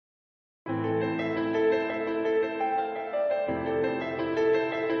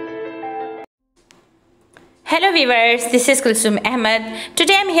Hello viewers, this is Kulsum Ahmed.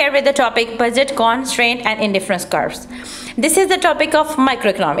 Today I'm here with the topic budget constraint and indifference curves. This is the topic of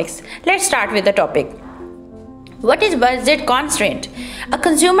microeconomics. Let's start with the topic. What is budget constraint? A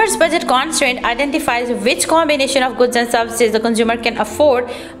consumer's budget constraint identifies which combination of goods and services the consumer can afford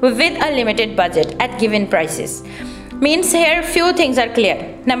with a limited budget at given prices. Means here few things are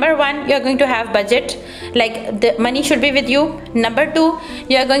clear. Number one, you are going to have budget, like the money should be with you. Number two,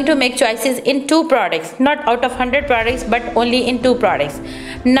 you are going to make choices in 2 products, not out of 100 products but only in 2 products.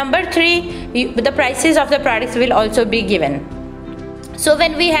 Number three, the prices of the products will also be given. So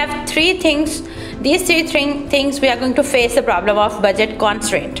when we have these three things, we are going to face the problem of budget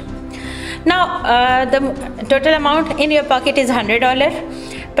constraint. Now the total amount in your pocket is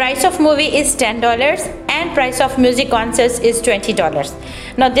 $100. Price of movie is $10 and price of music concerts is $20.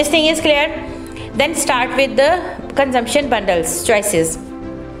 Now this thing is clear. Then start with the consumption bundles choices.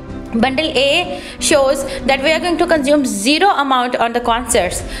 Bundle A shows that we are going to consume 0 amount on the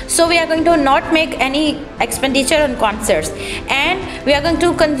concerts, so we are going to not make any expenditure on concerts, and we are going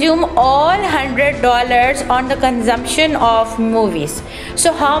to consume all $100 on the consumption of movies.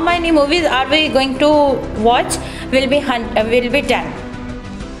 So how many movies are we going to watch? Will be 10.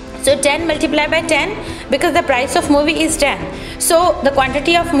 So 10 multiplied by 10, because the price of movie is 10. So the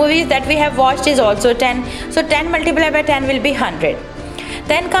quantity of movies that we have watched is also 10. So 10 multiplied by 10 will be 100.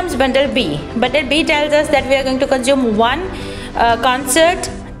 Then comes bundle B. Bundle B tells us that we are going to consume one concert,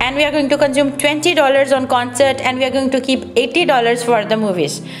 and we are going to consume $20 on concert, and we are going to keep $80 for the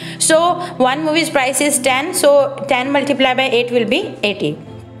movies. So one movie's price is 10. So 10 multiplied by 8 will be 80.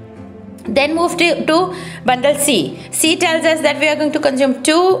 Then move to bundle C. C tells us that we are going to consume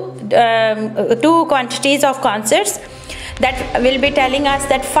two quantities of concerts. That will be telling us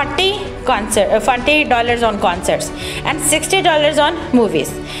that $40 on concerts and $60 on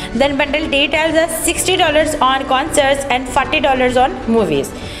movies. Then bundle D tells us $60 on concerts and $40 on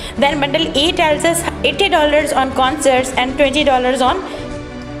movies. Then bundle E tells us $80 on concerts and $20 on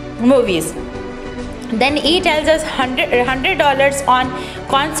movies. Then E tells us $100 on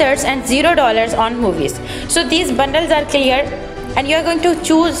concerts and $0 on movies. So these bundles are clear, and you are going to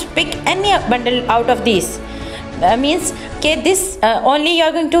pick any bundle out of these. Means okay, this only you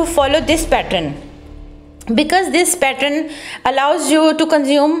are going to follow this pattern, because this pattern allows you to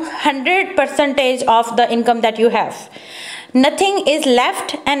consume 100% of the income that you have. Nothing is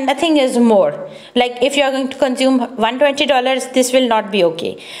left and nothing is more. Like if you are going to consume $120, this will not be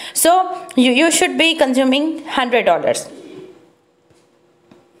okay. So you should be consuming $100.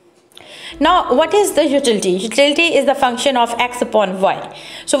 Now what is the utility? Utility is the function of x upon y.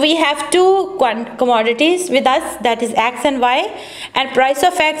 So we have 2 commodities with us, that is x and y, and price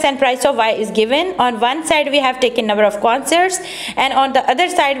of x and price of y is given. On one side we have taken number of concerts, and on the other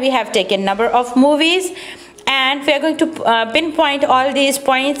side we have taken number of movies. And we are going to pinpoint all these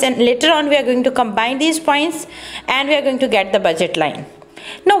points, and later on we are going to combine these points, and we are going to get the budget line.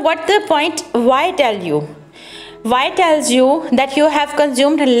 Now what the point y tell you? Y tells you that you have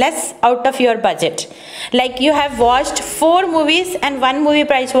consumed less out of your budget. Like you have watched 4 movies and one movie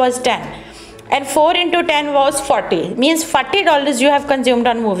price was 10. And 4 into 10 was 40. Means $40 you have consumed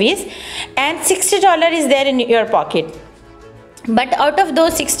on movies, and $60 is there in your pocket. But out of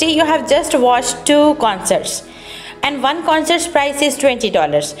those 60, you have just watched 2 concerts, and one concert's price is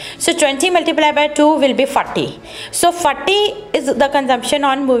 $20. So 20 multiplied by 2 will be 40. So 40 is the consumption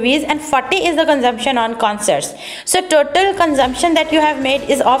on movies and 40 is the consumption on concerts. So total consumption that you have made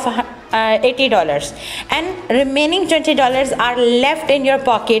is of $80, and remaining $20 are left in your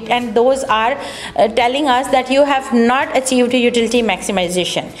pocket, and those are telling us that you have not achieved utility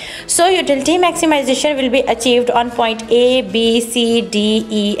maximization. So utility maximization will be achieved on point A, B, C, D,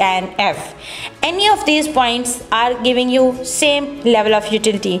 E and F. Any of these points are giving you same level of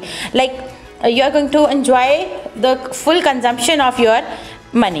utility, like you are going to enjoy the full consumption of your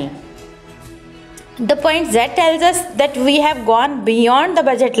money. The point Z tells us that we have gone beyond the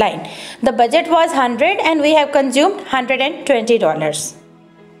budget line. The budget was 100 and we have consumed $120.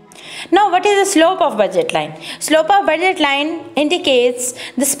 Now what is the slope of budget line? Slope of budget line indicates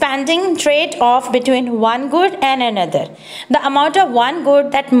the spending trade-off between one good and another. The amount of one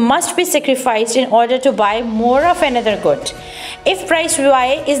good that must be sacrificed in order to buy more of another good. If price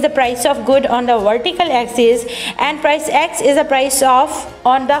Y is the price of good on the vertical axis and price X is the price of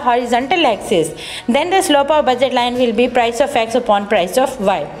on the horizontal axis, then the slope of budget line will be price of X upon price of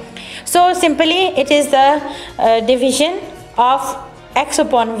Y. So simply it is the division of X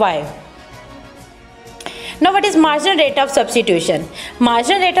upon Y. Now what is marginal rate of substitution?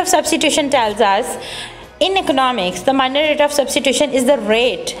 Marginal rate of substitution tells us In economics, the minor rate of substitution is the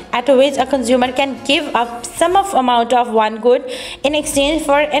rate at which a consumer can give up some amount of one good in exchange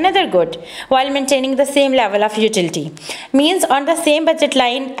for another good while maintaining the same level of utility. Means on the same budget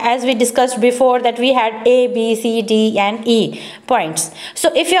line, as we discussed before, that we had A, B, C, D and E points.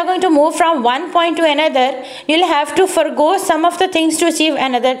 So if you are going to move from one point to another, you'll have to forgo some of the things to achieve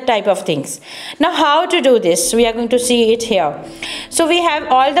another type of things. Now how to do this? We are going to see it here. So we have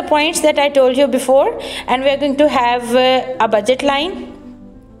all the points that I told you before, and we are going to have a budget line.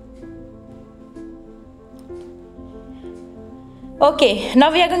 Okay,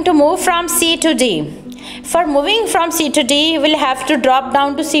 now we are going to move from C to D. For moving from C to D, we'll have to drop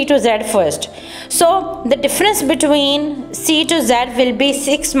down to C to Z first. So the difference between C to Z will be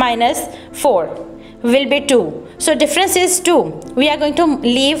 6 minus 4 will be 2. So difference is 2. We are going to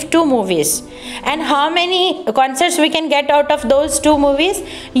leave 2 movies. And how many concerts we can get out of those 2 movies?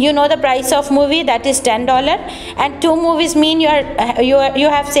 You know the price of movie, that is $10, and 2 movies mean you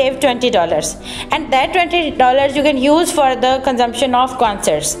have saved $20, and that $20 you can use for the consumption of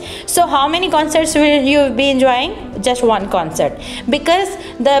concerts. So how many concerts will you be enjoying? Just 1 concert, because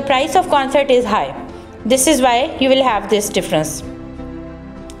the price of concert is high. This is why you will have this difference.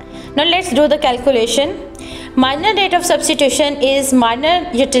 Now let's do the calculation. Minor rate of substitution is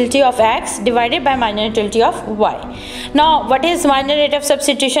minor utility of x divided by minor utility of y. Now what is minor rate of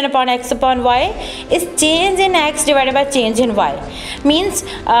substitution upon x upon y? Is change in x divided by change in y. Means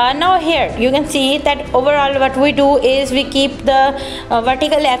now here you can see that overall what we do is we keep the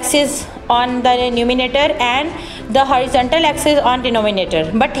vertical axis on the numerator and the horizontal axis on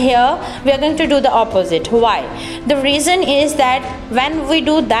denominator, but here we are going to do the opposite. Why? The reason is that when we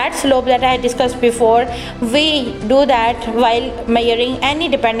do that slope that I discussed before, we do that while measuring any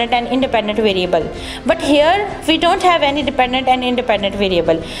dependent and independent variable, but here we don't have any dependent and independent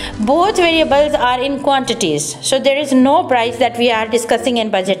variable. Both variables are in quantities, so there is no price that we are discussing in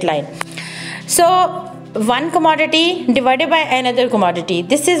budget line. So one commodity divided by another commodity.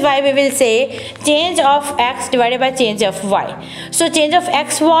 This is why we will say change of x divided by change of y. So change of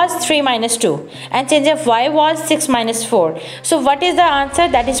x was 3 minus 2 and change of y was 6 minus 4. So what is the answer?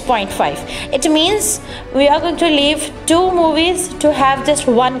 That is 0.5. It means we are going to leave 2 movies to have just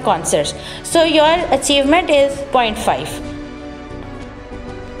 1 concert. So your achievement is 0.5.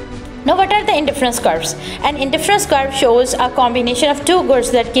 Now what are the indifference curves? An indifference curve shows a combination of 2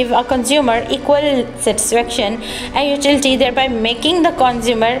 goods that give a consumer equal satisfaction and utility, thereby making the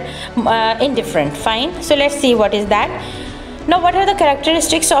consumer indifferent. Fine. So let's see what is that. Now what are the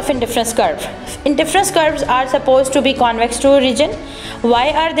characteristics of indifference curve? Indifference curves are supposed to be convex to origin. Why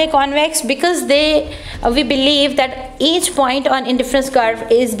are they convex? Because we believe that each point on indifference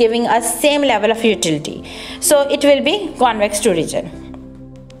curve is giving us same level of utility. So it will be convex to origin.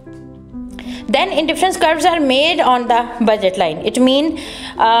 Then indifference curves are made on the budget line. It means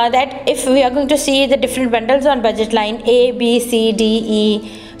that if we are going to see the different bundles on budget line A, B, C, D,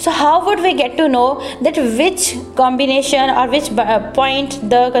 E, so how would we get to know that which combination or which point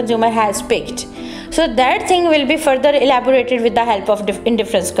the consumer has picked? So that thing will be further elaborated with the help of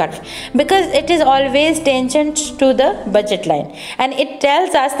indifference curve, because it is always tangent to the budget line, and it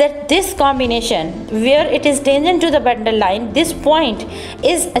tells us that this combination where it is tangent to the bundle line, this point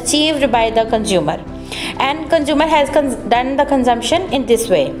is achieved by the consumer, and consumer has done the consumption in this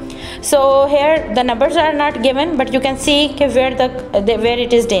way. So here the numbers are not given, but you can see where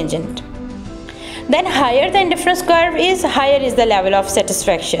it is tangent. Then higher the indifference curve is, higher is the level of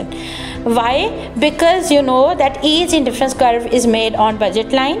satisfaction. Why? Because you know that each indifference curve is made on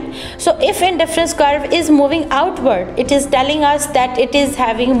budget line. So if indifference curve is moving outward, it is telling us that it is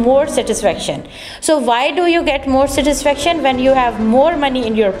having more satisfaction. So why do you get more satisfaction? When you have more money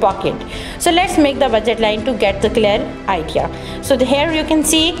in your pocket. So let's make the budget line to get the clear idea. So here you can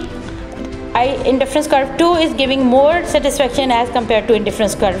see indifference curve 2 is giving more satisfaction as compared to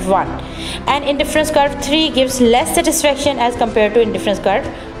indifference curve 1, and indifference curve 3 gives less satisfaction as compared to indifference curve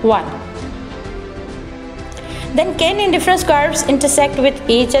 1. Then can indifference curves intersect with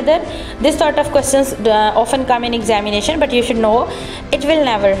each other? This sort of questions often come in examination, but you should know it will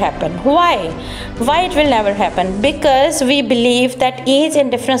never happen. Why? Why it will never happen? Because we believe that each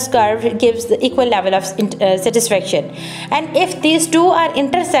indifference curve gives the equal level of satisfaction, and if these two are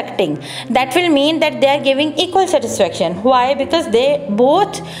intersecting, that will mean that they are giving equal satisfaction. Why? Because they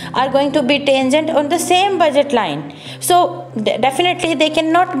both are going to be tangent on the same budget line. So definitely they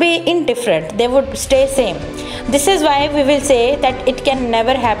cannot be indifferent, they would stay same. This is why we will say that it can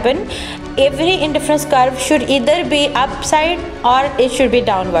never happen. Every indifference curve should either be upside or it should be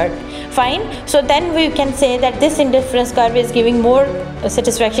downward. fine. So then we can say that this indifference curve is giving more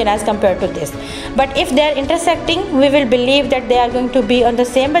satisfaction as compared to this. But if they are intersecting, we will believe that they are going to be on the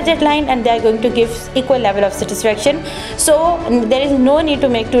same budget line and they are going to give equal level of satisfaction. So there is no need to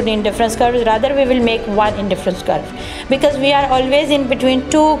make two indifference curves, rather we will make one indifference curve, because we are always in between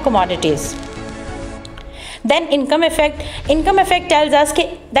two commodities. Then income effect. Income effect tells us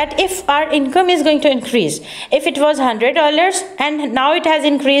that if our income is going to increase, if it was $100 and now it has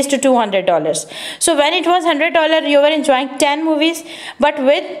increased to $200. So when it was $100, you were enjoying 10 movies, but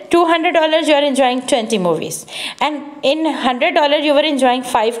with $200 you are enjoying 20 movies. And in $100 you were enjoying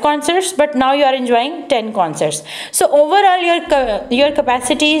 5 concerts, but now you are enjoying 10 concerts. So overall your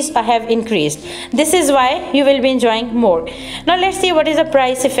capacities have increased. This is why you will be enjoying more. Now let's see what is the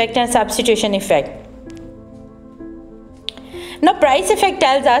price effect and substitution effect. Now price effect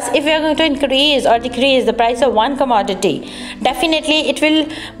tells us if we are going to increase or decrease the price of one commodity, definitely it will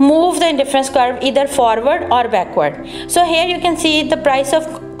move the indifference curve either forward or backward. So here you can see the price of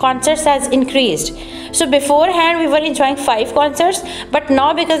concerts has increased. So beforehand we were enjoying 5 concerts, but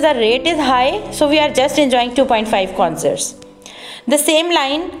now because the rate is high, so we are just enjoying 2.5 concerts. The same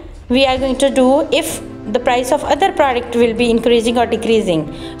line we are going to do if the price of other product will be increasing or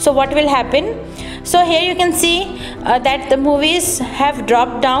decreasing. So what will happen? So here you can see that the movies have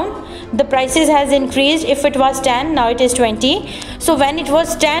dropped down. The prices has increased. If it was 10, now it is 20. So when it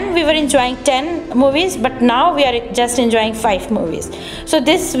was 10, we were enjoying 10 movies, but now we are just enjoying 5 movies. So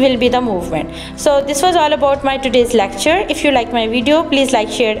this will be the movement. So this was all about my today's lecture. If you like my video, please like,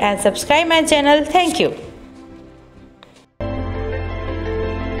 share and subscribe my channel. Thank you.